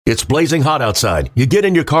It's blazing hot outside. You get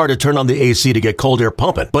in your car to turn on the AC to get cold air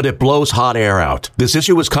pumping, but it blows hot air out. This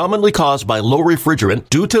issue is commonly caused by low refrigerant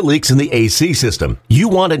due to leaks in the AC system. You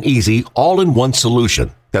want an easy, all-in-one solution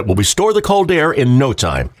that will restore the cold air in no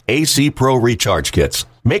time. AC Pro Recharge Kits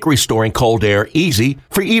make restoring cold air easy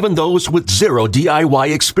for even those with zero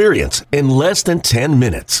DIY experience in less than 10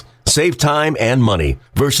 minutes. Save time and money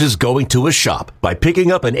versus going to a shop by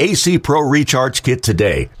picking up an AC Pro Recharge Kit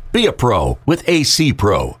today. Be a pro with AC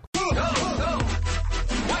Pro. Go, go,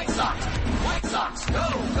 White Sox, White Sox, go,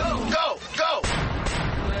 go, go, go.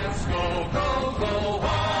 Let's go, go, go,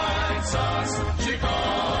 White Sox.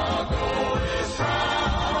 Chicago is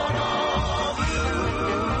proud of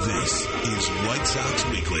you. This is White Sox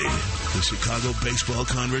Weekly, the Chicago baseball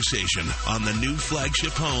conversation on the new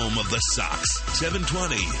flagship home of the Sox,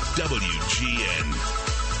 720 WGN.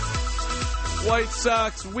 White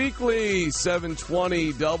Sox Weekly,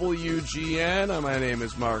 720 WGN. My name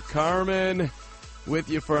is Mark Carmen. With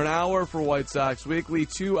you for an hour for White Sox Weekly.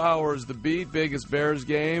 2 hours the beat. Biggest Bears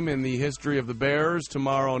game in the history of the Bears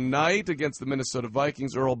tomorrow night against the Minnesota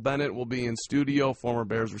Vikings. Earl Bennett will be in studio, former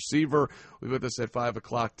Bears receiver. We'll be with us at 5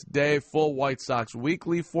 o'clock today. Full White Sox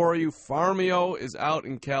Weekly for you. Farmio is out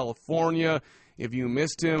in California. If you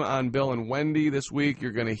missed him on Bill and Wendy this week,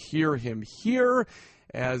 you're going to hear him here.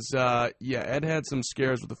 As, Ed had some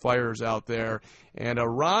scares with the fires out there. And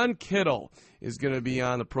Ron Kittle is going to be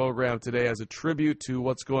on the program today as a tribute to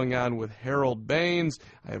what's going on with Harold Baines.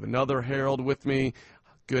 I have another Harold with me.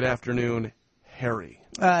 Good afternoon, Harry.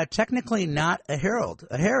 Technically not a Harold,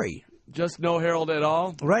 a Harry. Just no Harold at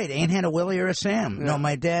all? Right, ain't had a Willie or a Sam. Yeah. No,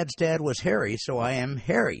 my dad's dad was Harry, so I am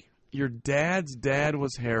Harry. Your dad's dad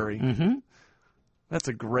was Harry. Mm-hmm. That's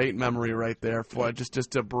a great memory right there for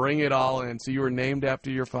just to bring it all in. So you were named after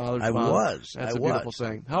your father's I father. was. That's I a beautiful was.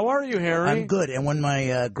 thing. How are you, Harry? I'm good. And when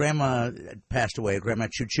my grandma passed away, Grandma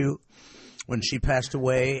Choo Choo, when she passed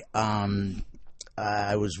away,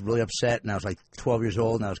 I was really upset, and I was like 12 years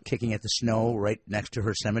old, and I was kicking at the snow right next to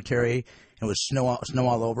her cemetery. It was snow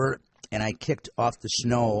all over, and I kicked off the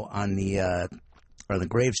snow on the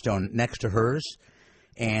gravestone next to hers.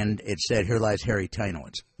 And it said, "Here lies Harry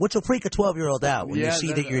Tynowitz," which will freak a 12-year-old out when you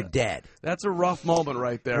see that you're dead. That's a rough moment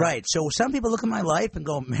right there. Right. So some people look at my life and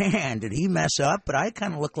go, "Man, did he mess up?" But I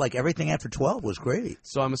kind of look like everything after 12 was great.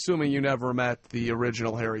 So I'm assuming you never met the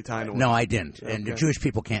original Harry Tynowitz. No, I didn't. Okay. And the Jewish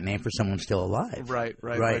people can't name for someone still alive. Right.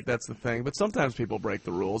 That's the thing. But sometimes people break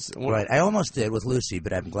the rules. Right. I almost did with Lucy,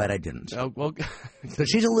 but I'm glad I didn't. Oh, well, So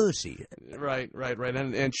she's a Lucy. Right.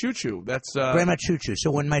 And Choo Choo. That's Grandma Choo Choo.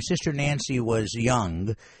 So when my sister Nancy was young,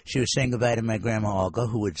 she was saying goodbye to my grandma Olga,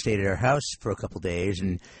 who had stayed at her house for a couple days,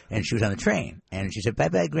 and she was on the train. And she said,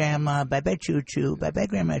 "Bye-bye, Grandma. Bye-bye, Choo Choo. Bye-bye,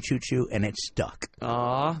 Grandma Choo Choo." And it stuck.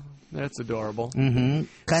 Aw, that's adorable. Mm-hmm.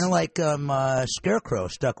 Kind of like Scarecrow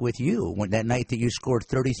stuck with you when that night that you scored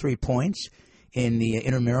 33 points in the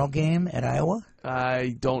intramural game at Iowa.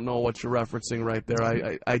 I don't know what you're referencing right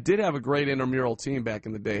there. I did have a great intramural team back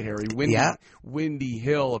in the day, Harry. Windy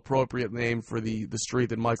Hill, appropriate name for the street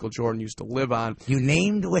that Michael Jordan used to live on. You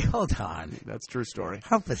named? Wait, hold on. That's a true story.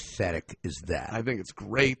 How pathetic is that? I think it's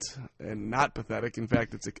great and not pathetic. In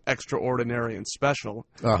fact, it's extraordinary and special.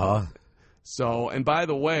 Uh-huh. So, and by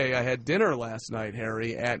the way, I had dinner last night,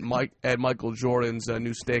 Harry, at Michael Jordan's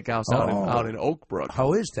new steakhouse out in Oak Brook.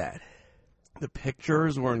 How is that? The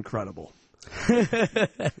pictures were incredible. Did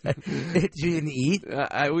you didn't eat?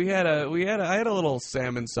 I had a little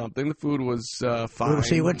salmon something. The food was fine.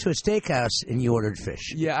 So you went to a steakhouse and you ordered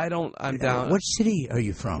fish. Yeah, I'm down. What city are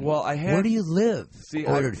you from? Well, Where do you live?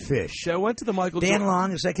 Ordered fish. fish. I went to the Michael Dan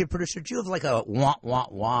Long, executive producer. Do you have like a wah wah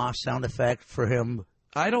wah sound effect for him?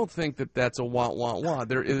 I don't think that's a wah wah wah.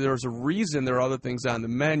 There's a reason there are other things on the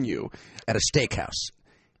menu at a steakhouse.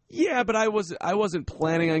 Yeah, but I wasn't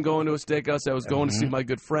planning on going to a steakhouse. I was going to see my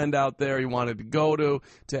good friend out there. He wanted to go to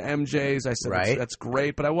MJ's. I said, that's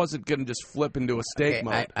great, but I wasn't going to just flip into a steak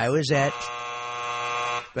mode. I was at...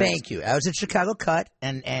 Thank you. I was at Chicago Cut,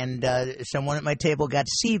 and someone at my table got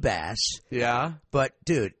sea bass. Yeah? But,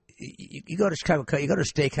 dude... You go to Chicago Cut, you go to a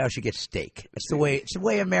steakhouse, you get steak. It's the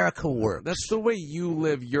way America works. That's the way you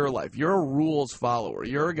live your life. You're a rules follower.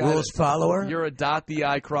 You're a guy rules follower. You're a dot the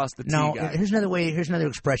I, cross the T guy. Here's another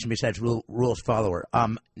expression besides rules follower.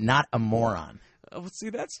 Not a moron. See,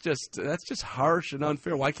 that's just harsh and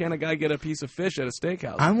unfair. Why can't a guy get a piece of fish at a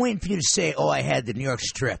steakhouse? I'm waiting for you to say, "Oh, I had the New York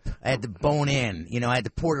strip. I had the bone-in. I had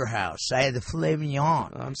the porterhouse. I had the filet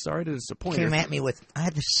mignon." I'm sorry to disappoint Came you. at me with, "I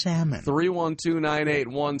had the salmon."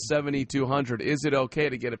 312-981-7200. Is it okay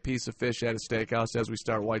to get a piece of fish at a steakhouse as we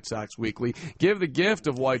start White Sox Weekly? Give the gift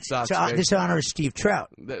of White Sox. So, this honors Steve Trout.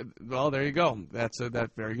 Well, there you go. That's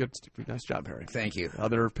very good. Nice job, Harry. Thank you.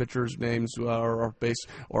 Other pitchers' names or base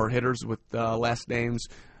or hitters with last names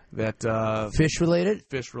that Fish-related?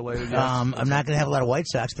 Fish-related. Yes. I'm not going to have a lot of White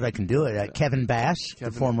Sox, but I can do it. Kevin Bass,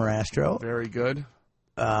 the former Astro. Very good.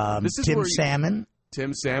 This is Tim Salmon.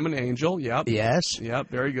 Tim Salmon, Angel. Yep. Yes. Yep.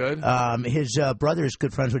 Very good. His brother is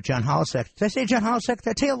good friends with John Holisek. Did I say John Holisek? Did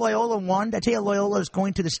I tell you Loyola won? Did I tell you Loyola is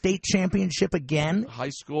going to the state championship again? High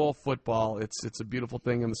school football. It's a beautiful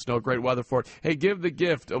thing in the snow. Great weather for it. Hey, give the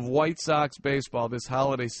gift of White Sox baseball this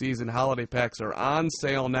holiday season. Holiday packs are on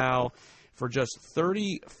sale now for just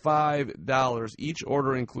 $35. Each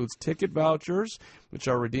order includes ticket vouchers, which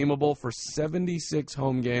are redeemable for 76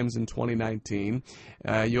 home games in 2019.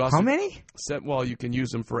 You also, how many? Well, you can use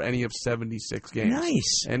them for any of 76 games.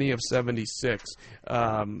 Nice. Any of 76.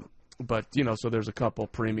 But, so there's a couple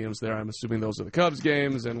premiums there. I'm assuming those are the Cubs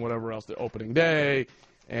games and whatever else, the opening day.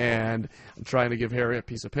 And I'm trying to give Harry a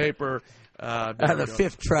piece of paper. On the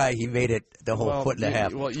fifth try, he made it the whole foot and a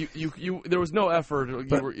half. Well, you there was no effort.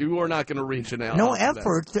 You were not going to reach an out. No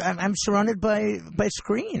effort. I'm surrounded by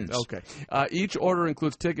screens. Okay. Each order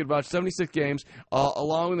includes ticket voucher, 76 games,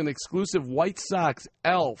 along with an exclusive White Sox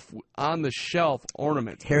elf on the shelf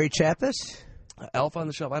ornament. Harry Chappis? Elf on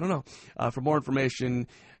the shelf. I don't know. For more information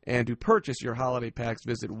and to purchase your holiday packs,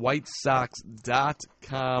 visit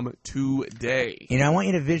whitesox.com today. I want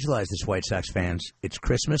you to visualize this, White Sox fans. It's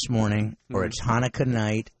Christmas morning or it's Hanukkah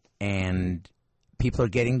night, and people are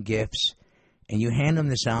getting gifts, and you hand them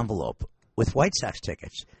this envelope with White Sox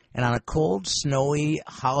tickets. And on a cold, snowy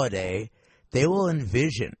holiday, they will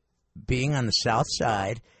envision being on the South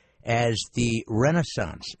Side as the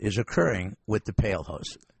Renaissance is occurring with the Pale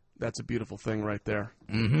Hose. That's a beautiful thing right there.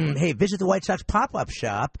 Mm-hmm. Hey, visit the White Sox pop-up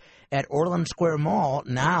shop at Orland Square Mall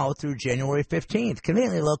now through January 15th.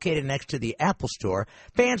 Conveniently located next to the Apple Store,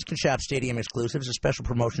 fans can shop stadium exclusives and special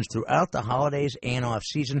promotions throughout the holidays and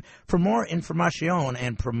off-season. For more information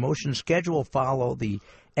and promotion schedule, follow the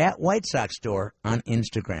at White Sox Store on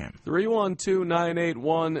Instagram.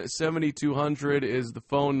 312-981-7200 is the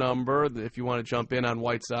phone number. If you want to jump in on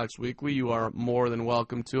White Sox Weekly, you are more than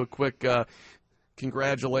welcome to. A quick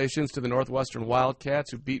congratulations to the Northwestern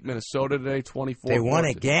Wildcats who beat Minnesota today, 24-4. They won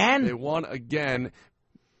again? They won again.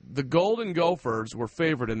 The Golden Gophers were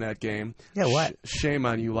favored in that game. Yeah, what? Shame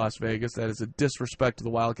on you, Las Vegas. That is a disrespect to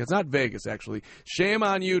the Wildcats. Not Vegas, actually. Shame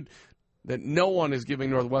on you that no one is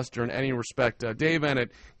giving Northwestern any respect. Dave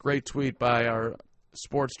Ennett, great tweet by our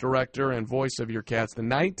sports director and voice of your Cats. The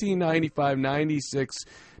 1995-96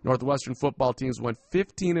 Northwestern football teams went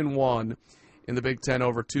 15-1 in the Big Ten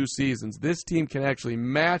over 2 seasons. This team can actually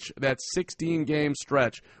match that 16-game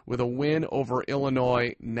stretch with a win over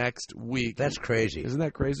Illinois next week. That's crazy. Isn't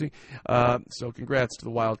that crazy? So congrats to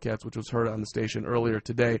the Wildcats, which was heard on the station earlier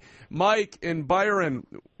today. Mike in Byron,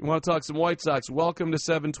 you want to talk some White Sox? Welcome to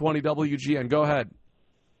 720 WGN. Go ahead.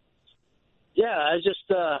 Yeah, I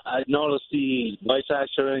noticed the White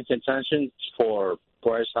Sox are in contention for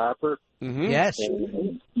Bryce Harper. Mm-hmm. Yes.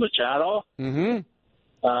 And Machado. Mm-hmm.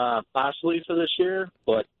 Possibly for this year,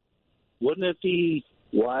 but wouldn't it be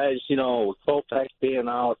wise, with Kopech being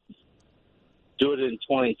out, do it in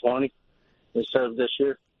 2020 instead of this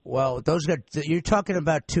year? Well, you're talking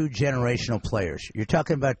about 2 generational players. You're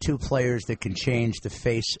talking about 2 players that can change the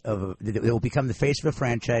face that will become the face of a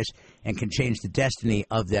franchise and can change the destiny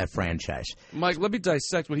of that franchise. Mike, let me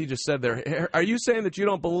dissect what he just said there. Are you saying that you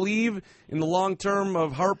don't believe in the long term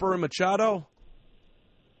of Harper and Machado?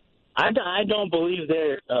 I don't believe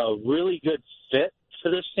they're a really good fit for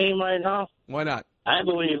this team right now. Why not? I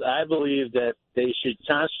believe that they should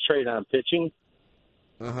concentrate on pitching.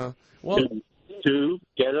 Well, to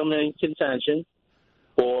get them in contention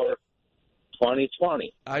for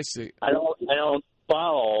 2020. I see. I don't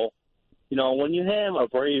follow. When you have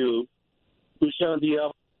Abreu, who's going to be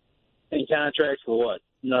up in contract for what,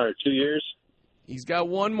 another 2 years? He's got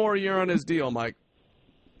 1 more year on his deal, Mike.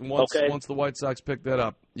 Once the White Sox pick that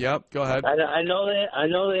up. Yep, go ahead. I know they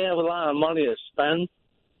have a lot of money to spend,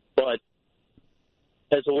 but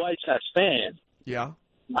as a White Sox fan, yeah,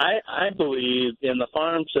 I believe in the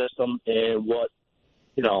farm system and what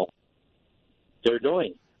they're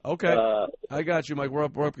doing. Okay, I got you, Mike. We're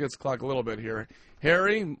up against the clock a little bit here.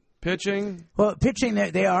 Harry, Pitching? Well, pitching,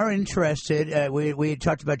 they are interested. We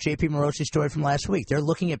talked about J.P. Morosi's story from last week. They're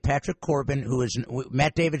looking at Patrick Corbin,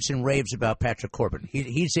 Matt Davidson raves about Patrick Corbin.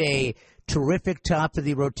 He's a terrific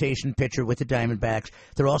top-of-the-rotation pitcher with the Diamondbacks.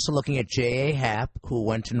 They're also looking at J.A. Happ, who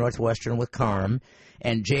went to Northwestern with Carm.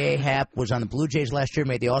 And J.A. Happ was on the Blue Jays last year,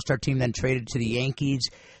 made the All-Star team, then traded to the Yankees.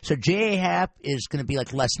 So J.A. Happ is going to be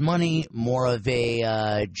like less money, more of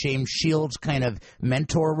a James Shields kind of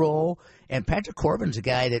mentor role. And Patrick Corbin's a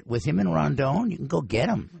guy that, with him and Rondon, you can go get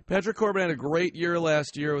him. Patrick Corbin had a great year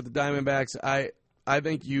last year with the Diamondbacks. I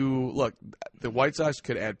think the White Sox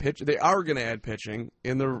could add pitch. They are going to add pitching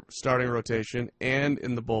in the starting rotation and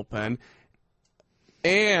in the bullpen.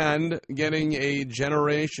 And getting a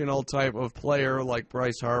generational type of player like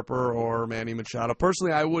Bryce Harper or Manny Machado.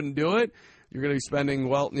 Personally, I wouldn't do it. You're going to be spending,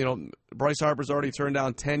 Bryce Harper's already turned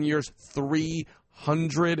down 10 years,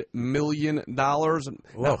 $300 million.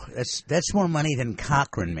 Whoa, that's more money than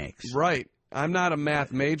Cochran makes. Right. I'm not a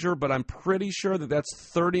math major, but I'm pretty sure that's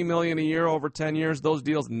 $30 million a year over 10 years. Those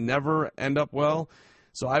deals never end up well.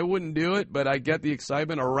 So I wouldn't do it, but I get the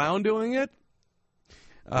excitement around doing it.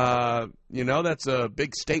 That's a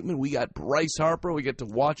big statement. We got Bryce Harper. We get to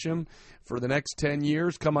watch him for the next 10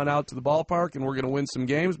 years come on out to the ballpark, and we're going to win some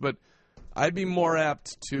games. But I'd be more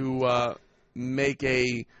apt to make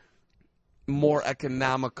a more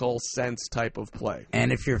economical sense type of play.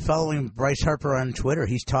 And if you're following Bryce Harper on Twitter,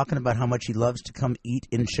 he's talking about how much he loves to come eat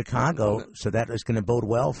in Chicago, so that is going to bode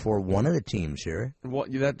well for one of the teams here. Well,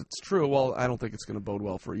 that's true. Well, I don't think it's going to bode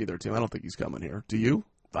well for either team. I don't think he's coming here. Do you?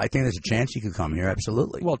 I think there's a chance he could come here,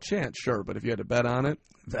 absolutely. Well, chance, sure, but if you had to bet on it?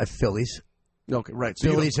 Phillies. Okay, right. So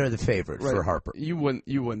Phillies are the favorite for Harper. You wouldn't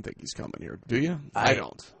think he's coming here, do you? I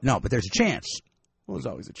don't. No, but there's a chance. Well, there's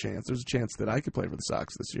always a chance. There's a chance that I could play for the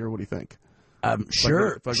Sox this year. What do you think?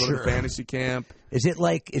 Sure. If I go to the fantasy camp. Is it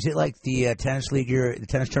like the tennis league, the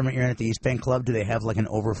tennis tournament you're in at the East Bank Club? Do they have like an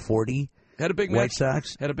over 40? Had a big White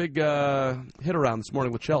Sox. Had a big hit around this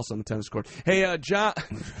morning with Chelsea on the tennis court. Hey, John,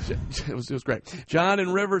 it was great. John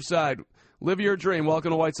in Riverside, live your dream.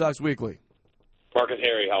 Welcome to White Sox Weekly. Mark and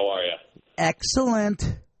Harry, how are you?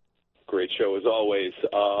 Excellent. Great show as always.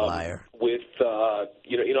 Liar. With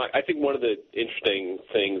I think one of the interesting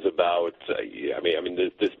things about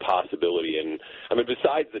this possibility, and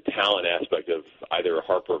besides the talent aspect of either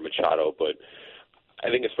Harper or Machado, but I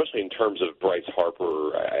think especially in terms of Bryce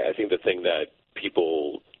Harper, I think the thing that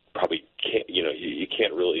people probably can't, you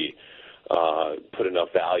can't really put enough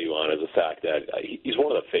value on is the fact that he's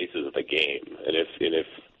one of the faces of the game, and if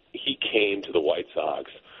he came to the White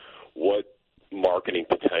Sox, what marketing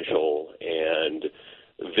potential and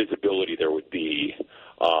visibility there would be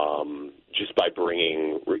just by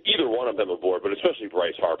bringing either one of them aboard, but especially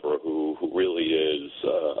Bryce Harper, who really is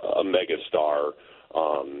a megastar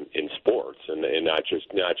in sports and not just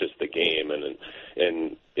the game, and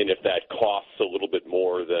if that costs a little bit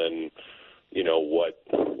more than what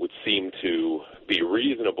would seem to be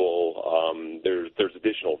reasonable, there's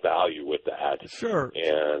additional value with that. Sure.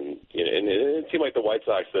 And it seemed like the White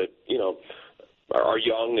Sox that are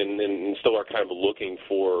young and still are kind of looking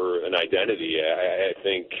for an identity. I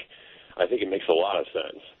think it makes a lot of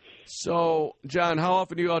sense. So, John, how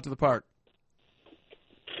often do you go out to the park?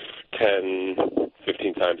 10,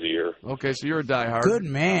 15 times a year. Okay, so you're a diehard. Good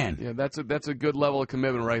man. Yeah, that's a good level of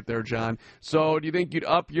commitment right there, John. So, do you think you'd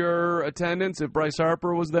up your attendance if Bryce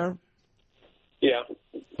Harper was there? Yeah.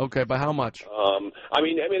 Okay, by how much?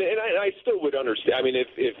 I still would understand.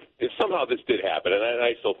 If somehow this did happen, and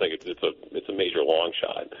I still think it's a major long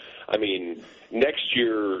shot. Next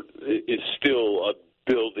year is still a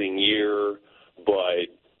building year, but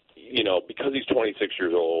because he's 26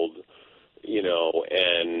 years old,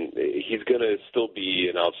 and he's going to still be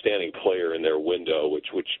an outstanding player in their window, which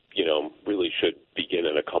really should begin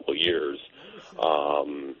in a couple years.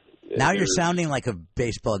 Now you're sounding like a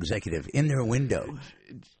baseball executive in their window.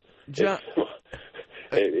 John,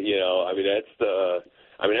 that's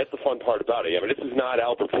the fun part about it. This is not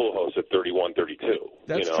Albert Pujols at 31, 32.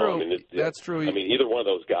 That's true. That's true. Either one of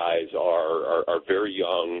those guys are very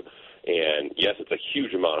young, and yes, it's a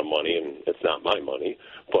huge amount of money, and it's not my money,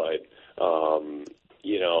 but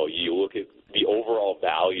you look at the overall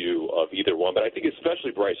value of either one, but I think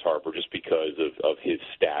especially Bryce Harper, just because of his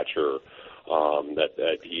stature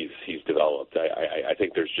that he's developed. I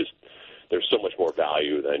think there's so much more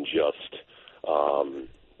value than just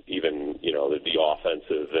even the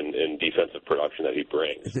offensive and defensive production that he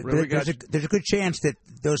brings. There's a good chance that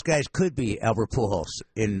those guys could be Albert Pujols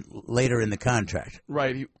later in the contract.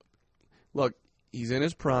 Right. Look, he's in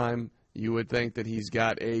his prime. You would think that he's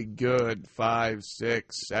got a good 5,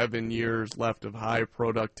 6, 7 years left of high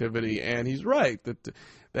productivity, and he's right that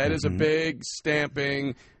That is a big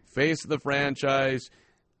stamping, face of the franchise,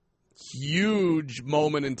 huge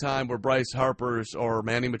moment in time where Bryce Harper's or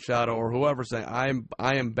Manny Machado or whoever's saying,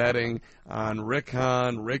 I am betting on Rick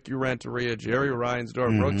Hahn, Rick Renteria, Jerry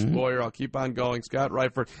Reinsdorf, Brooks Boyer, I'll keep on going, Scott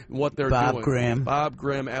Reifert, what they're doing. Bob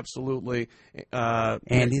Grimm, absolutely.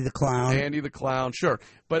 Andy the Clown. Sure.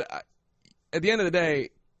 But at the end of the day,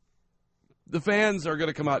 the fans are going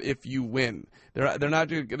to come out if you win. They're not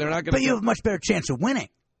going to. But you have a much better chance of winning.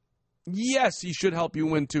 Yes, he should help you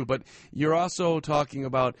win too. But you're also talking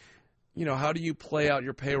about, how do you play out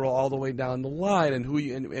your payroll all the way down the line, and who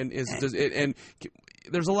you and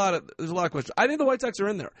there's a lot of questions. I think the White Sox are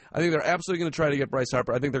in there. I think they're absolutely going to try to get Bryce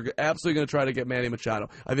Harper. I think they're absolutely going to try to get Manny Machado.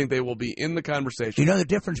 I think they will be in the conversation. You know the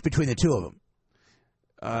difference between the two of them?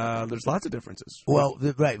 There's lots of differences. Well,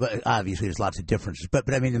 right, but obviously there's lots of differences. But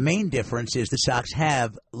I mean, the main difference is the Sox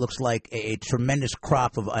looks like a tremendous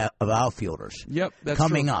crop of outfielders. Yep, that's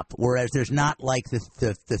coming true. up. Whereas there's not like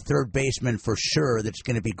the third baseman for sure that's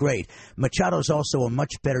going to be great. Machado's also a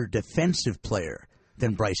much better defensive player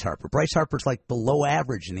than Bryce Harper. Bryce Harper's like below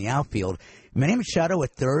average in the outfield. Manny Machado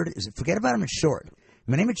at third forget about him at short.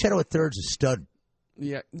 Manny Machado at third is a stud.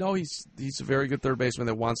 Yeah, no, he's a very good third baseman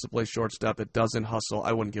that wants to play shortstop, that doesn't hustle.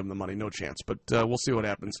 I wouldn't give him the money, no chance. But we'll see what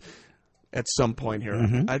happens at some point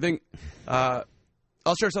here. I think I'll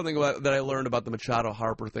share something that I learned about the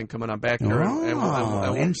Machado-Harper thing coming on back here.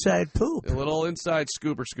 Inside poop. A little inside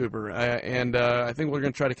scooper. And I think we're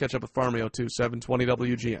going to try to catch up with Farmio, too, 720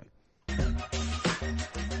 WGN.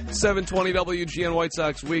 720 WGN White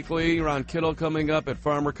Sox Weekly. Ron Kittle coming up, at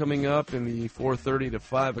Farmer coming up in the 4:30 to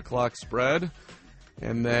 5 o'clock spread.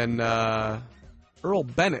 And then Earl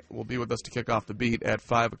Bennett will be with us to kick off the beat at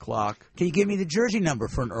 5 o'clock. Can you give me the jersey number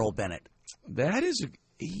for an Earl Bennett? That is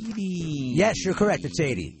 80. Yes, you're correct. It's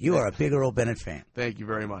 80. You are a big Earl Bennett fan. Thank you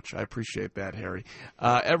very much. I appreciate that, Harry.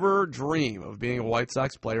 Ever dream of being a White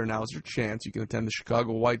Sox player? Now is your chance. You can attend the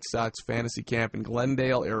Chicago White Sox Fantasy Camp in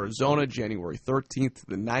Glendale, Arizona, January 13th to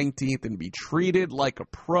the 19th, and be treated like a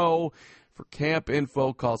pro. For camp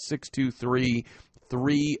info, call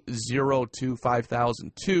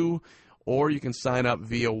 623-302-5002, or you can sign up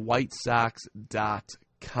via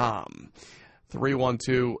whitesox.com.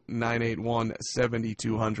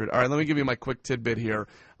 312-981-7200. All right, let me give you my quick tidbit here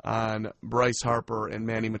on Bryce Harper and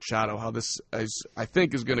Manny Machado, how this I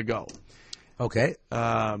think is going to go. Okay.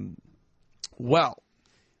 Well,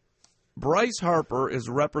 Bryce Harper is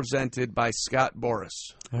represented by Scott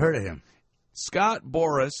Boras. I heard of him. Scott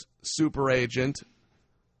Boras, super agent,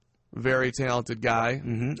 very talented guy.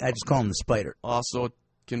 I just call him the Spider. Also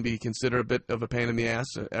can be considered a bit of a pain in the ass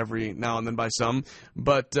every now and then by some.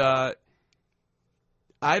 But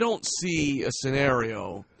I don't see a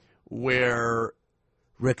scenario where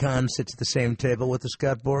Rick Hahn sits at the same table with the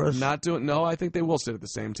Scott Boras? No, I think they will sit at the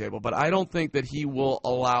same table. But I don't think that he will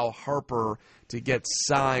allow Harper to get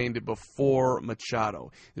signed before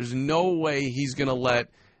Machado. There's no way he's going to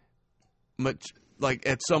let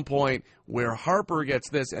at some point where Harper gets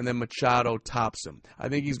this and then Machado tops him. I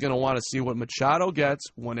think he's going to want to see what Machado gets,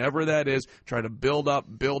 whenever that is, try to build up,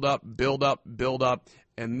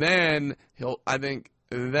 and then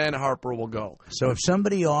then Harper will go. So if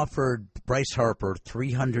somebody offered Bryce Harper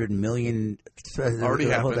 $300 million, already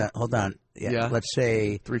happened. Hold on. Yeah. Let's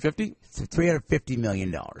say $350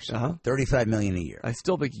 million, $35 million a year. I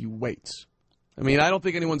still think he waits. I mean, I don't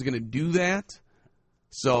think anyone's going to do that.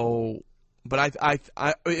 So. But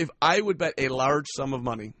if I would bet a large sum of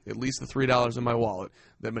money, at least the $3 in my wallet,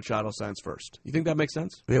 that Machado signs first. You think that makes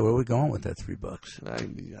sense? Yeah, where are we going with that $3? I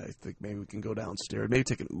think maybe we can go downstairs. Maybe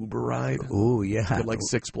take an Uber ride. Ooh, yeah. Get like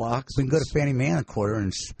 6 blocks. We can go to Fannie Mae a quarter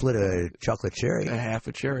and split a chocolate cherry. A half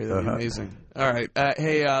a cherry. That'd be amazing. All right.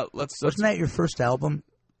 Hey, let's. Wasn't that your first album?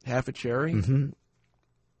 Half a cherry? Mm-hmm.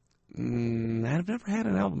 I've never had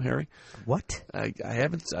an album, Harry. What? I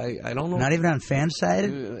haven't. I don't know. Not even on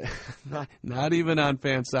Fansided? Not even on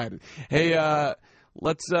Fansided. Hey,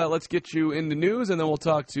 let's get you into news, and then we'll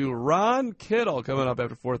talk to Ron Kittle coming up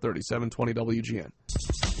after 4:30, 720 WGN.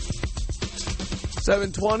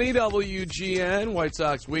 720 WGN, White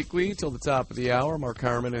Sox Weekly, till the top of the hour. Mark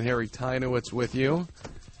Harmon and Harry Tynowitz with you.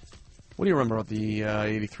 What do you remember about the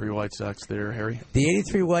 83 White Sox there, Harry? The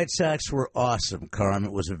 83 White Sox were awesome, Carm.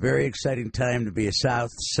 It was a very exciting time to be a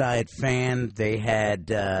South Side fan. They had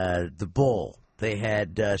the Bull. They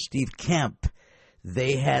had Steve Kemp.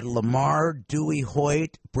 They had Lamar, Dewey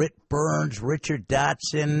Hoyt, Britt Burns, Richard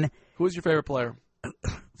Dotson. Who was your favorite player?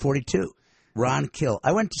 42. Ron Kittle.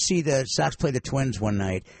 I went to see the Sox play the Twins one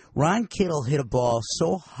night. Ron Kittle hit a ball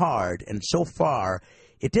so hard and so far,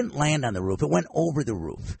 it didn't land on the roof. It went over the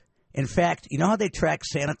roof. In fact, you know how they track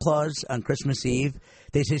Santa Claus on Christmas Eve?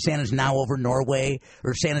 They say Santa's now over Norway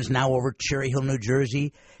or Santa's now over Cherry Hill, New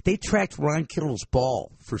Jersey. They tracked Ron Kittle's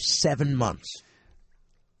ball for 7 months.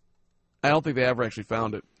 I don't think they ever actually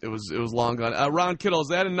found it. It was long gone. Ron Kittle, is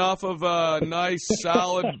that enough of a nice,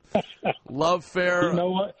 solid love affair? You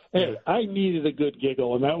know what? Hey, I needed a good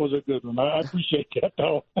giggle, and that was a good one. I appreciate that,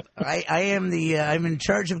 though. I'm in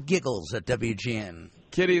charge of giggles at WGN.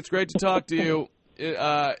 Kitty, it's great to talk to you.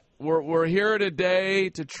 We're here today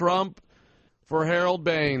to trump for Harold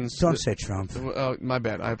Baines. Don't say Trump. My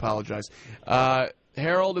bad. I apologize.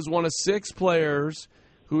 Harold is one of 6 players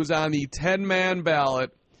who's on the 10-man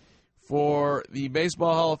ballot for the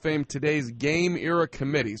Baseball Hall of Fame today's Game Era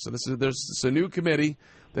Committee. So there's a new committee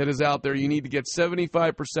that is out there. You need to get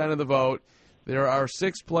 75% of the vote. There are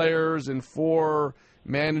 6 players and 4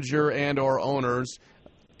 manager and or owners.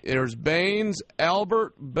 There's Baines,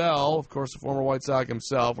 Albert Bell, of course, the former White Sox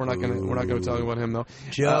himself. We're not going to tell you about him though.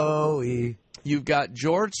 Joey. You've got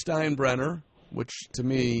George Steinbrenner, which to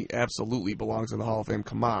me absolutely belongs in the Hall of Fame.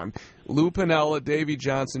 Come on, Lou Piniella, Davey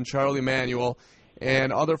Johnson, Charlie Manuel,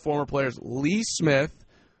 and other former players: Lee Smith,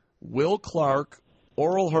 Will Clark,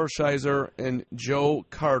 Oral Hershiser, and Joe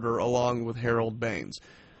Carter, along with Harold Baines.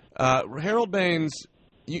 Harold Baines,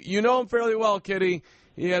 you know him fairly well, Kitty.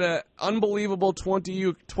 He had an unbelievable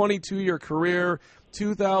 22-year career,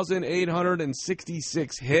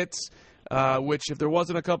 2,866 hits, which if there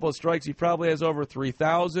wasn't a couple of strikes, he probably has over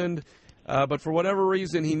 3,000. But for whatever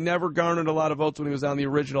reason, he never garnered a lot of votes when he was on the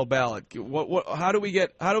original ballot. How do we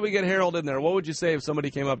get Harold in there? What would you say if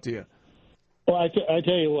somebody came up to you? Well, I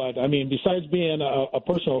tell you what. I mean, besides being a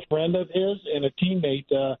personal friend of his and a teammate,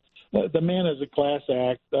 the man is a class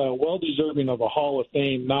act, well deserving of a Hall of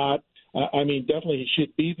Fame nod. I mean, definitely he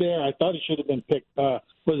should be there. I thought he should have been picked. Was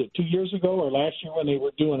it 2 years ago or last year when they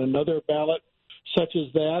were doing another ballot such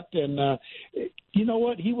as that? And you know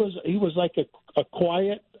what? He was like a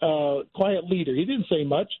quiet leader. He didn't say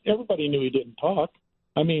much. Everybody knew he didn't talk.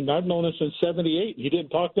 I mean, I've known him since '78. He didn't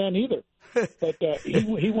talk then either. But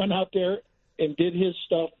he went out there and did his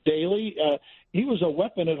stuff daily. He was a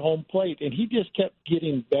weapon at home plate, and he just kept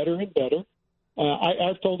getting better and better.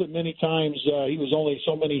 I've told it many times. He was only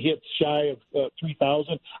so many hits shy of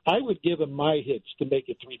 3,000. I would give him my hits to make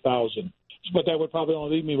it 3,000, but that would probably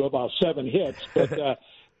only leave me with about 7 hits. But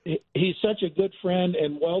he's such a good friend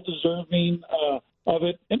and well deserving of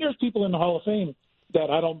it. And there's people in the Hall of Fame that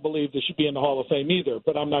I don't believe they should be in the Hall of Fame either.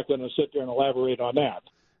 But I'm not going to sit there and elaborate on that.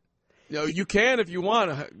 No, you can if you want.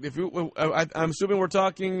 I'm assuming we're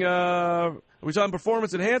talking. Are we talking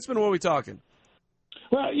performance enhancement, or what are we talking?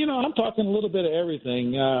 Well, I'm talking a little bit of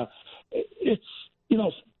everything. It's,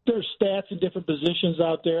 there's stats in different positions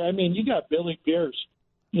out there. I mean, you got Billy Pierce,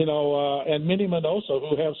 and Minnie Minoso,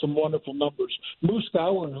 who have some wonderful numbers. Moose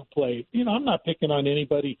Gowan, who played. I'm not picking on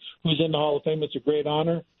anybody who's in the Hall of Fame. It's a great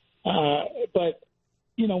honor. But,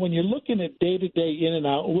 when you're looking at day-to-day in and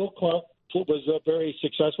out, Will Clark was very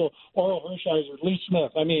successful. Oral Hershiser, Lee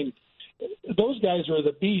Smith. I mean, those guys are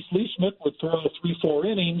the beast. Lee Smith would throw 3-4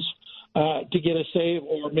 innings to get a save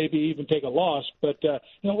or maybe even take a loss. But,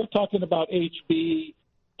 we're talking about HB,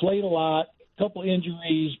 played a lot, a couple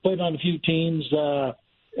injuries, played on a few teams,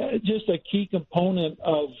 just a key component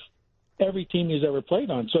of every team he's ever played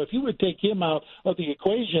on. So if you would take him out of the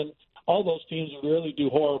equation, all those teams would really do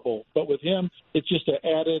horrible. But with him, it's just an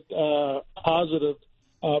added positive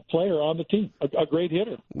player on the team, a great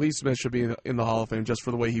hitter. Lee Smith should be in the Hall of Fame just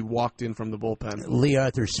for the way he walked in from the bullpen. Lee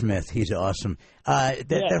Arthur Smith, he's awesome. You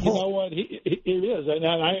know what? He is. And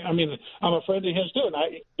I mean, I'm a friend of his, too.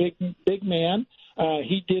 And big man.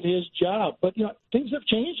 He did his job. But, things have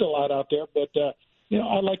changed a lot out there. But,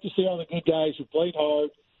 I'd like to see all the good guys who played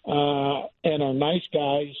hard and are nice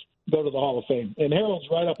guys go to the Hall of Fame. And Harold's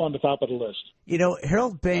right up on the top of the list.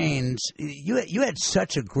 Harold Baines, you had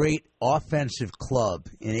such a great offensive club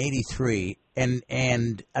in '83, and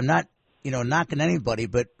I'm not, knocking anybody,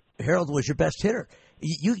 but Harold was your best hitter.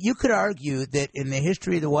 You could argue that in the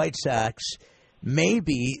history of the White Sox,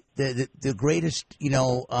 maybe the greatest,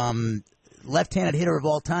 left-handed hitter of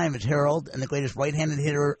all time is Harold, and the greatest right-handed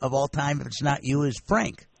hitter of all time, if it's not you, is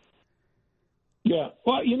Frank. Yeah.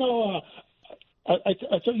 Well, I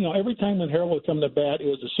tell you, every time when Harold would come to bat, it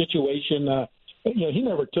was a situation. He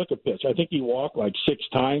never took a pitch. I think he walked like 6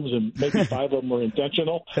 times, and maybe 5 of them were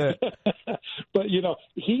intentional. But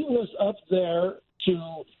he was up there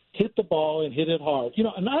to hit the ball and hit it hard.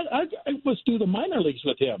 And I was through the minor leagues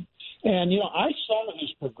with him, and I saw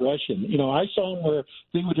his progression. I saw him where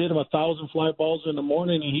they would hit him 1,000 fly balls in the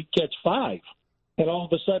morning, and he'd catch 5. and all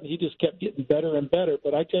of a sudden he just kept getting better and better.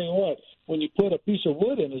 But I tell you what, when you put a piece of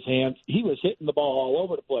wood in his hands, he was hitting the ball all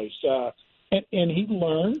over the place. And he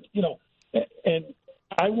learned, and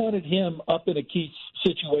I wanted him up in a key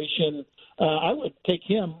situation. I would take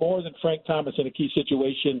him more than Frank Thomas in a key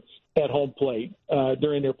situation at home plate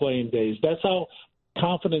during their playing days. That's how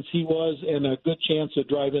confident he was and a good chance to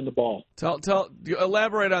drive in the ball.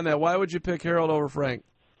 Elaborate on that. Why would you pick Harold over Frank?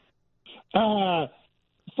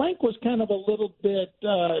 Frank was kind of a little bit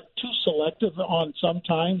too selective on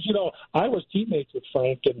sometimes. I was teammates with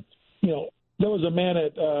Frank, and, there was a man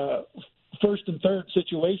at first and third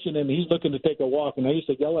situation, and he's looking to take a walk, and I used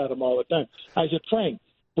to yell at him all the time. I said, Frank,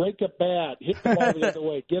 break a bat, hit the ball the other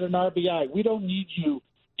way, get an RBI. We don't need you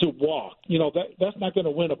to walk. That's not going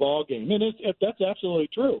to win a ball game. And that's absolutely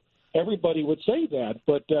true. Everybody would say that.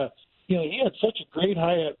 But, he had such a great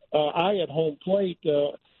eye at home plate.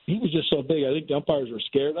 He was just so big. I think the umpires were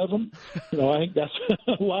scared of him. I think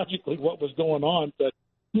that's logically what was going on. But,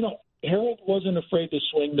 Harold wasn't afraid to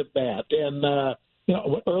swing the bat. And,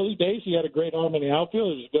 early days he had a great arm in the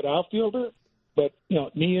outfield. He was a good outfielder. But,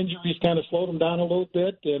 knee injuries kind of slowed him down a little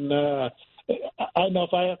bit. And I know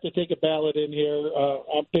if I have to take a ballot in here,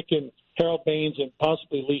 I'm picking Harold Baines and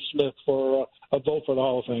possibly Lee Smith for a vote for the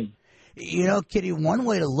Hall of Fame. Kitty, one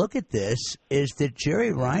way to look at this is that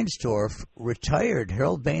Jerry Reinsdorf retired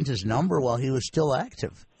Harold Baines' number while he was still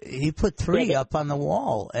active. He put 3 up on the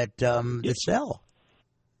wall at the cell.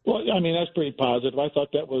 Well, that's pretty positive. I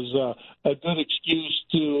thought that was a good excuse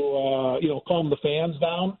to, calm the fans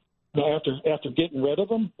down after getting rid of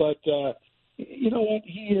them. But you know what?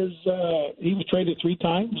 He was traded 3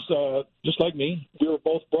 times, just like me. We were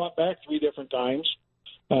both brought back 3 different times.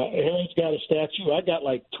 Harold's got a statue. I got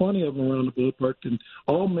like 20 of them around the ballpark, and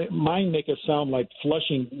all mine make us sound like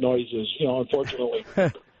flushing noises, unfortunately.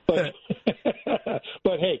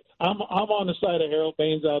 But hey, I'm on the side of Harold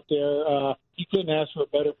Baines out there. He couldn't ask for a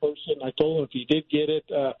better person. I told him if he did get it,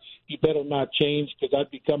 he better not change, because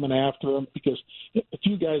I'd be coming after him, because a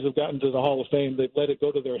few guys have gotten to the Hall of Fame. They've let it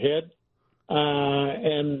go to their head.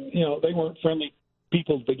 And, they weren't friendly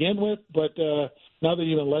people to begin with, but now they're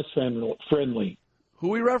even less friendly. Who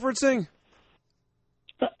are we referencing?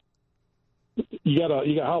 You got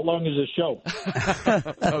how long is this show?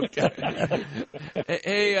 Okay.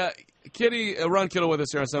 Hey, Kitty, Ron Kittle with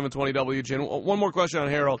us here on 720 WGN. One more question on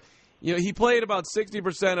Harold. He played about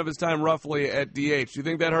 60% of his time roughly at DH. Do you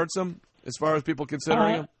think that hurts him as far as people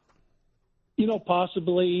considering him?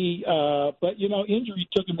 Possibly, but injury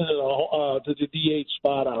took him to the DH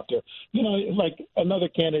spot out there. Like another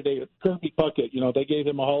candidate, Kirby Puckett. They gave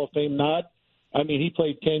him a Hall of Fame nod. He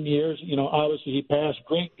played 10 years. Obviously he passed.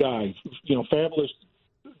 Great guy. Fabulous,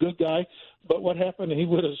 good guy. But what happened? He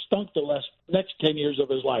would have stunk the next 10 years of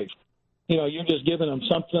his life. You're just giving him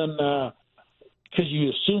something because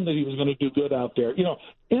you assumed that he was going to do good out there.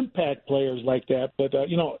 Impact players like that. But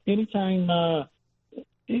anytime.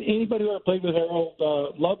 Anybody who ever played with Harold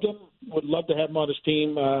loved him, would love to have him on his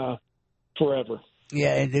team forever.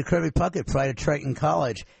 Yeah, and Kirby Puckett prior to Triton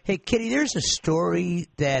College. Hey, Kitty, there's a story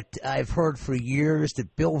that I've heard for years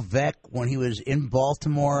that Bill Veeck, when he was in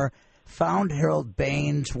Baltimore, found Harold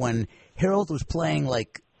Baines when Harold was playing,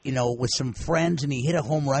 with some friends, and he hit a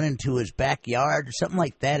home run into his backyard or something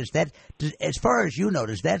like that. As far as you know,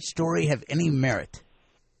 does that story have any merit?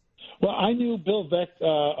 Well, I knew Bill Veeck,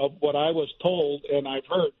 of what I was told, and I've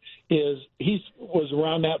heard, is he was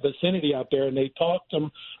around that vicinity out there, and they talked to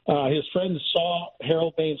him. His friends saw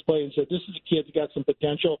Harold Baines play and said, this is a kid that's got some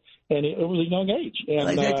potential, and it was a young age.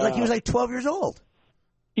 And, like he was 12 years old.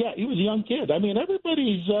 Yeah, he was a young kid.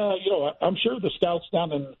 Everybody's, I'm sure the scouts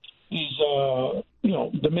down in these,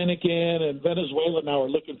 Dominican and Venezuela now are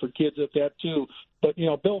looking for kids at that too. But,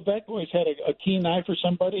 Bill Veeck always had a keen eye for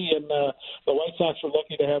somebody, and the White Sox were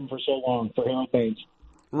lucky to have him for so long, for Harold Baines.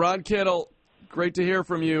 Ron Kittle, great to hear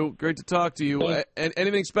from you. Great to talk to you. And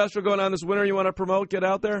anything special going on this winter you want to promote? Get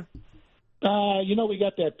out there? We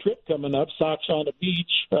got that trip coming up, Sox on the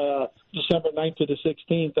Beach, December 9th to the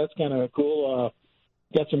 16th. That's kind of cool.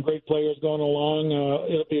 Got some great players going along.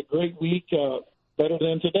 It'll be a great week, better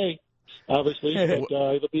than today, obviously, but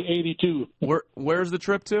it'll be 82. Where's the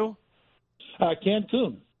trip to?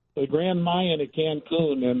 Cancun, the Grand Mayan at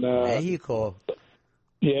Cancun. And, Mexico.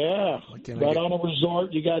 Yeah, right on a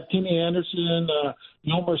resort. You got Timmy Anderson,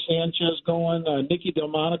 Yolmer Sanchez going, Nicky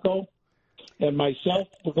Delmonico, and myself.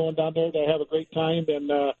 We're going down there to have a great time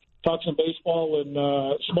and talk some baseball and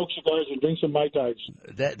smoke cigars and drink some Mai Tais.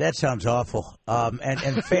 That sounds awful.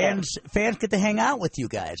 And fans get to hang out with you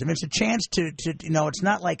guys. It's a chance to it's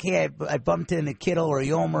not like, hey, I bumped into Kittle or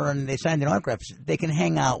Yolmer and they signed an autograph. They can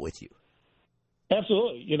hang out with you.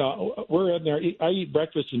 Absolutely. You know, we're in there. I eat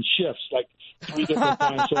breakfast in shifts, like 3 different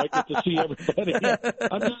times, so I get to see everybody.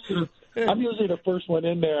 I'm usually the first one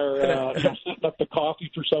in there, setting up the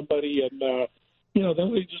coffee for somebody, and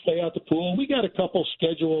then we just lay out the pool. We got a couple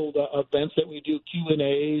scheduled events that we do,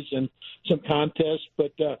 Q&As and some contests,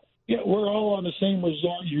 but we're all on the same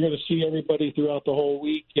resort. You're going to see everybody throughout the whole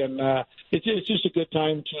week, and it's just a good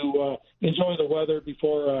time to enjoy the weather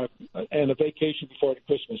before and a vacation before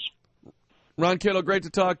Christmas. Ron Kittle, great to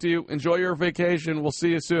talk to you. Enjoy your vacation. We'll see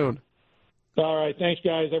you soon. All right. Thanks,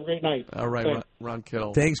 guys. Have a great night. All right, Ron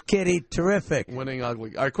Kittle. Thanks, Kitty. Terrific. Winning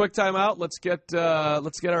ugly. All right, quick timeout. Let's get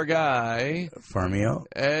our guy Farmio.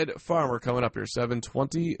 Ed Farmer coming up here.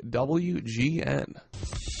 720 WGN.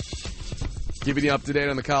 Give you the up-to-date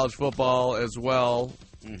on the college football as well.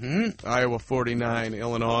 Iowa 49,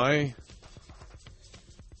 Illinois.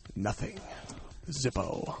 Nothing.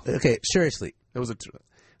 Zippo. Okay, seriously. It was a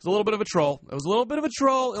little bit of a troll.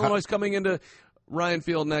 Illinois is coming into Ryan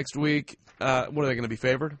Field next week. What are they going to be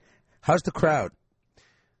favored? How's the crowd?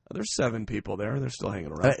 There's 7 people there. They're still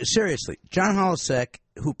hanging around. Seriously, John Holasek,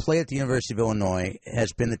 who played at the University of Illinois,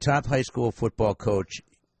 has been the top high school football coach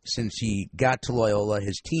since he got to Loyola.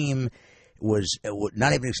 His team was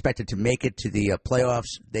not even expected to make it to the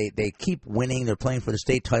playoffs. They keep winning. They're playing for the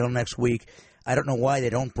state title next week. I don't know why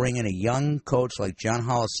they don't bring in a young coach like John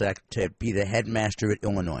Holasek to be the headmaster at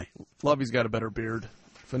Illinois. Lovey's got a better beard.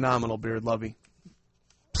 Phenomenal beard, Lovey.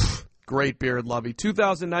 Great beard, Lovey.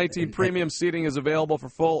 2019 premium seating is available for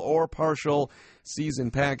full or partial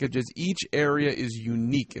season packages. Each area is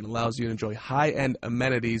unique and allows you to enjoy high-end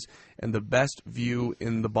amenities and the best view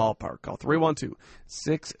in the ballpark. Call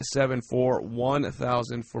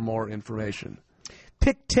 312-674-1000 for more information.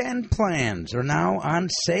 Pick 10 plans are now on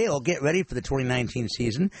sale. Get ready for the 2019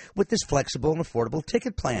 season with this flexible and affordable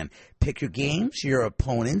ticket plan. Pick your games, your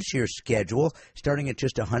opponents, your schedule, starting at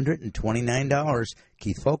just $129.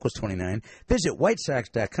 Keith Folk was $29. Visit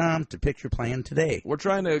WhiteSox.com to pick your plan today. We're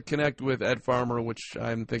trying to connect with Ed Farmer, which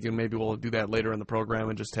I'm thinking maybe we'll do that later in the program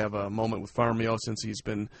and just have a moment with Farmio since he's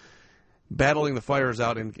been battling the fires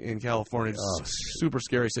out in California. It's a super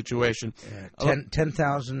scary situation.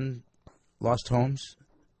 10,000 lost homes?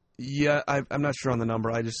 Yeah, I'm not sure on the number.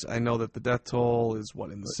 I know that the death toll is,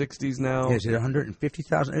 in the 60s now? Is it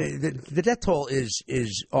 150,000? The death toll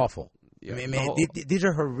is awful. Yeah, I mean, these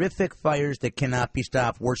are horrific fires that cannot be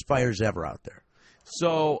stopped. Worst fires ever out there.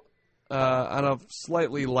 So, on a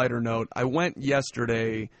slightly lighter note, I went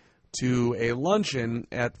yesterday to a luncheon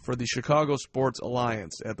for the Chicago Sports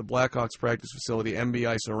Alliance at the Blackhawks practice facility, MB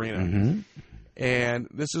Ice Arena. And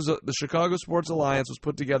this is the Chicago Sports Alliance was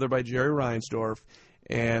put together by Jerry Reinsdorf,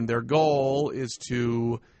 and their goal is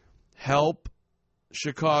to help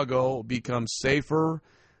Chicago become safer,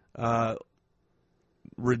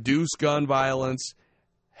 reduce gun violence,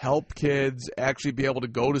 help kids actually be able to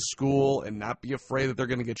go to school and not be afraid that they're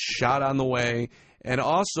going to get shot on the way, and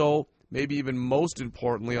also, maybe even most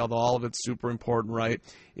importantly, although all of it's super important, right,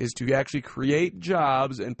 is to actually create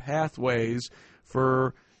jobs and pathways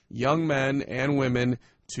for young men and women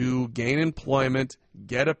to gain employment,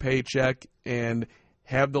 get a paycheck, and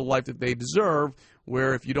have the life that they deserve,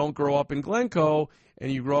 where if you don't grow up in Glencoe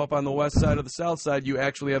and you grow up on the west side or the south side, you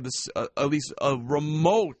actually have this at least a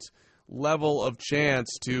remote level of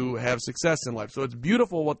chance to have success in life. So it's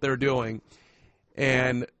beautiful what they're doing.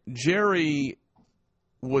 And Jerry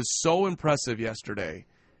was so impressive yesterday.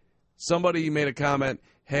 Somebody made a comment,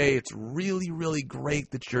 hey, it's really, really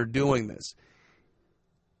great that you're doing this.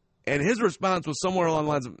 And his response was somewhere along the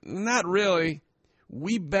lines of, not really.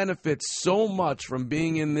 We benefit so much from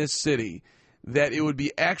being in this city that it would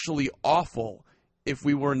be actually awful if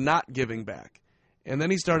we were not giving back. And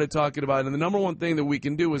then he started talking about, and the number one thing that we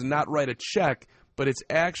can do is not write a check, but it's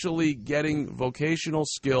actually getting vocational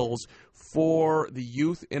skills for the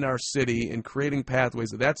youth in our city and creating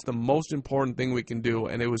pathways. That's the most important thing we can do,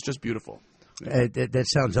 and it was just beautiful. That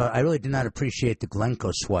sounds. I really did not appreciate the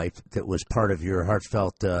Glencoe swipe that was part of your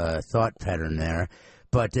heartfelt thought pattern there.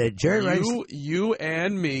 But Jerry, you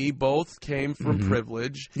and me both came from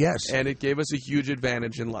privilege, yes, and it gave us a huge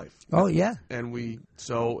advantage in life. Oh yeah, and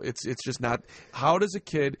it's just not. How does a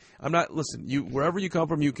kid? Listen. Wherever you come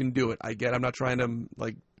from, you can do it. I'm not trying to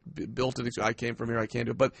built it. I came from here. I can't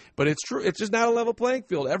do it. But it's true. It's just not a level playing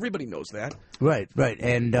field. Everybody knows that. Right.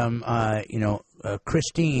 And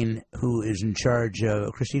Christine, who is in charge,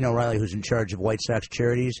 Christine O'Reilly, who's in charge of White Sox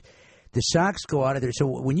charities. The Sox go out of there. So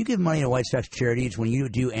when you give money to White Sox charities, when you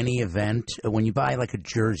do any event, when you buy like a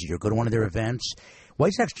jersey or go to one of their events,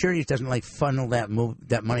 White Sox charities doesn't funnel that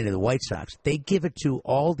money to the White Sox. They give it to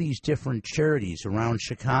all these different charities around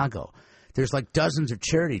Chicago. There's dozens of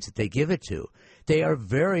charities that they give it to. they are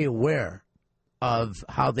very aware of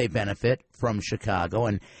how they benefit from Chicago.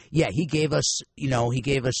 And, yeah, he gave us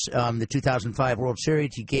the 2005 World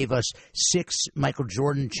Series. He gave us 6 Michael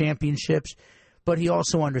Jordan championships. But he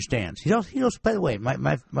also understands. He also, by the way,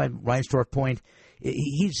 my Reinsdorf point,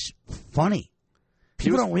 he's funny.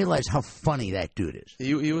 People don't realize how funny that dude is.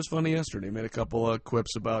 He was funny yesterday. He made a couple of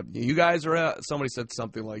quips about, you guys are out. Somebody said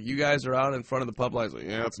something like, you guys are out in front of the pub. I was like,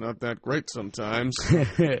 yeah, it's not that great sometimes.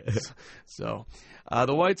 So,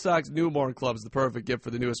 the White Sox Newborn Club is the perfect gift for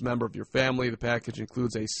the newest member of your family. The package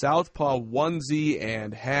includes a Southpaw onesie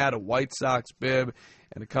and hat, a White Sox bib,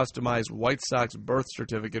 and a customized White Sox birth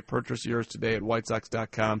certificate. Purchase yours today at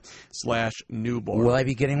whitesox.com/newborn. Will I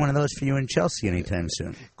be getting one of those for you in Chelsea anytime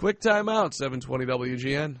soon? Quick timeout, 720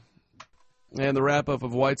 WGN. And the wrap-up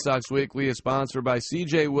of White Sox Weekly is sponsored by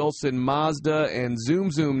C.J. Wilson Mazda and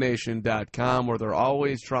ZoomZoomNation.com, where they're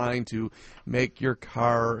always trying to make your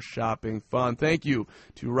car shopping fun. Thank you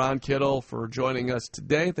to Ron Kittle for joining us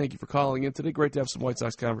today. Thank you for calling in today. Great to have some White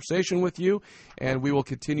Sox conversation with you. And we will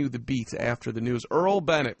continue the beat after the news. Earl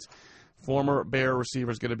Bennett, former Bear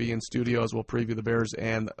receiver, is going to be in studio as we'll preview the Bears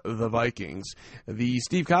and the Vikings. The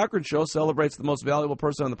Steve Cochran Show celebrates the most valuable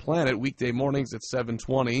person on the planet weekday mornings at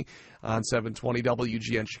 7:20 on 720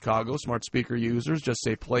 WGN Chicago. Smart speaker users just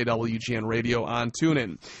say play WGN Radio on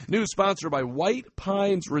TuneIn. News sponsored by White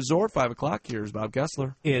Pines Resort. 5 o'clock. Here's Bob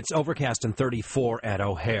Kessler. It's overcast and 34 at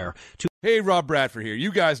O'Hare. Hey, Rob Bradford here.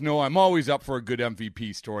 You guys know I'm always up for a good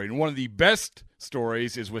MVP story, and one of the best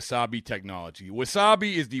stories is Wasabi Technology.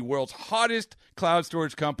 Wasabi is the world's hottest cloud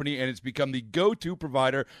storage company, and it's become the go-to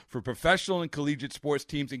provider for professional and collegiate sports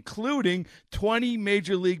teams, including 20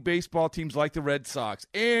 Major League Baseball teams like the Red Sox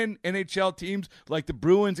and NHL teams like the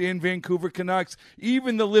Bruins and Vancouver Canucks.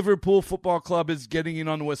 Even the Liverpool Football Club is getting in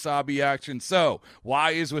on the Wasabi action. So,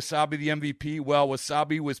 why is Wasabi the MVP? Well,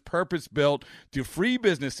 Wasabi was purpose-built to free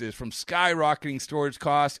businesses from skyrocketing storage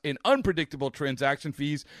costs and unpredictable transaction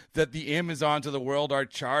fees that the Amazons of the world are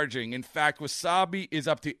charging. In fact, Wasabi is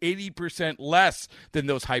up to 80% less than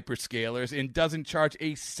those hyperscalers and doesn't charge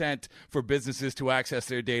a cent for businesses to access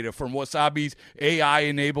their data. From Wasabi's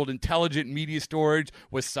AI-enabled intelligent media storage,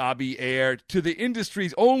 Wasabi Air, to the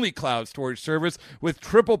industry's only cloud storage service with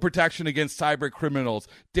triple protection against cyber criminals,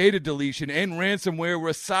 data deletion, and ransomware,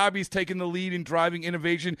 Wasabi's taken the lead in driving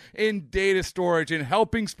innovation in data storage and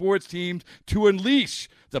helping sports teams to unleash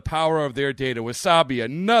the power of their data. Wasabi,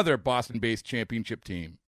 another Boston-based championship team.